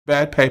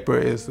Bad paper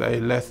is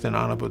a less than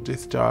honorable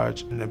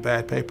discharge, and the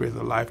bad paper is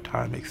a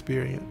lifetime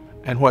experience.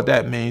 And what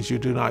that means, you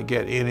do not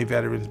get any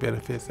veterans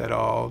benefits at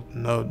all,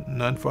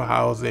 none for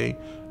housing,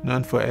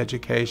 none for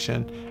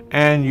education,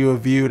 and you're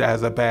viewed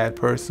as a bad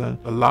person.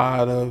 A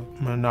lot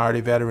of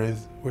minority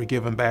veterans were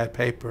given bad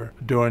paper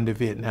during the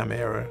Vietnam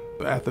era.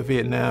 After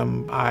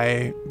Vietnam,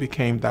 I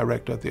became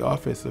director of the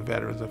Office of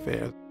Veterans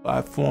Affairs.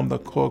 I formed a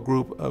core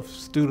group of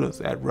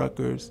students at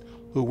Rutgers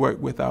who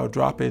work with our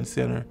drop-in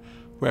center,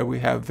 where we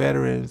have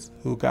veterans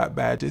who got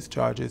bad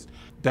discharges.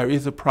 There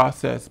is a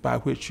process by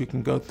which you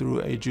can go through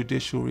a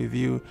judicial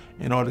review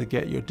in order to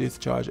get your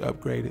discharge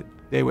upgraded.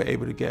 They were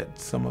able to get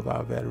some of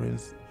our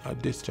veterans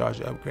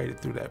discharge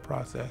upgraded through that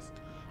process.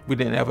 We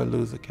didn't ever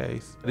lose a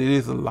case. It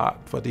is a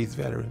lot for these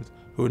veterans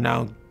who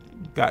now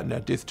gotten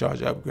their discharge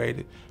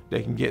upgraded.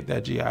 They can get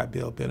their GI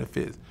Bill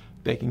benefits.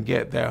 They can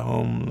get their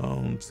home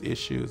loans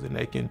issues, and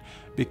they can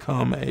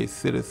become a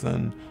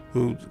citizen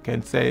who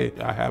can say,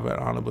 I have an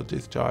honorable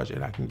discharge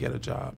and I can get a job.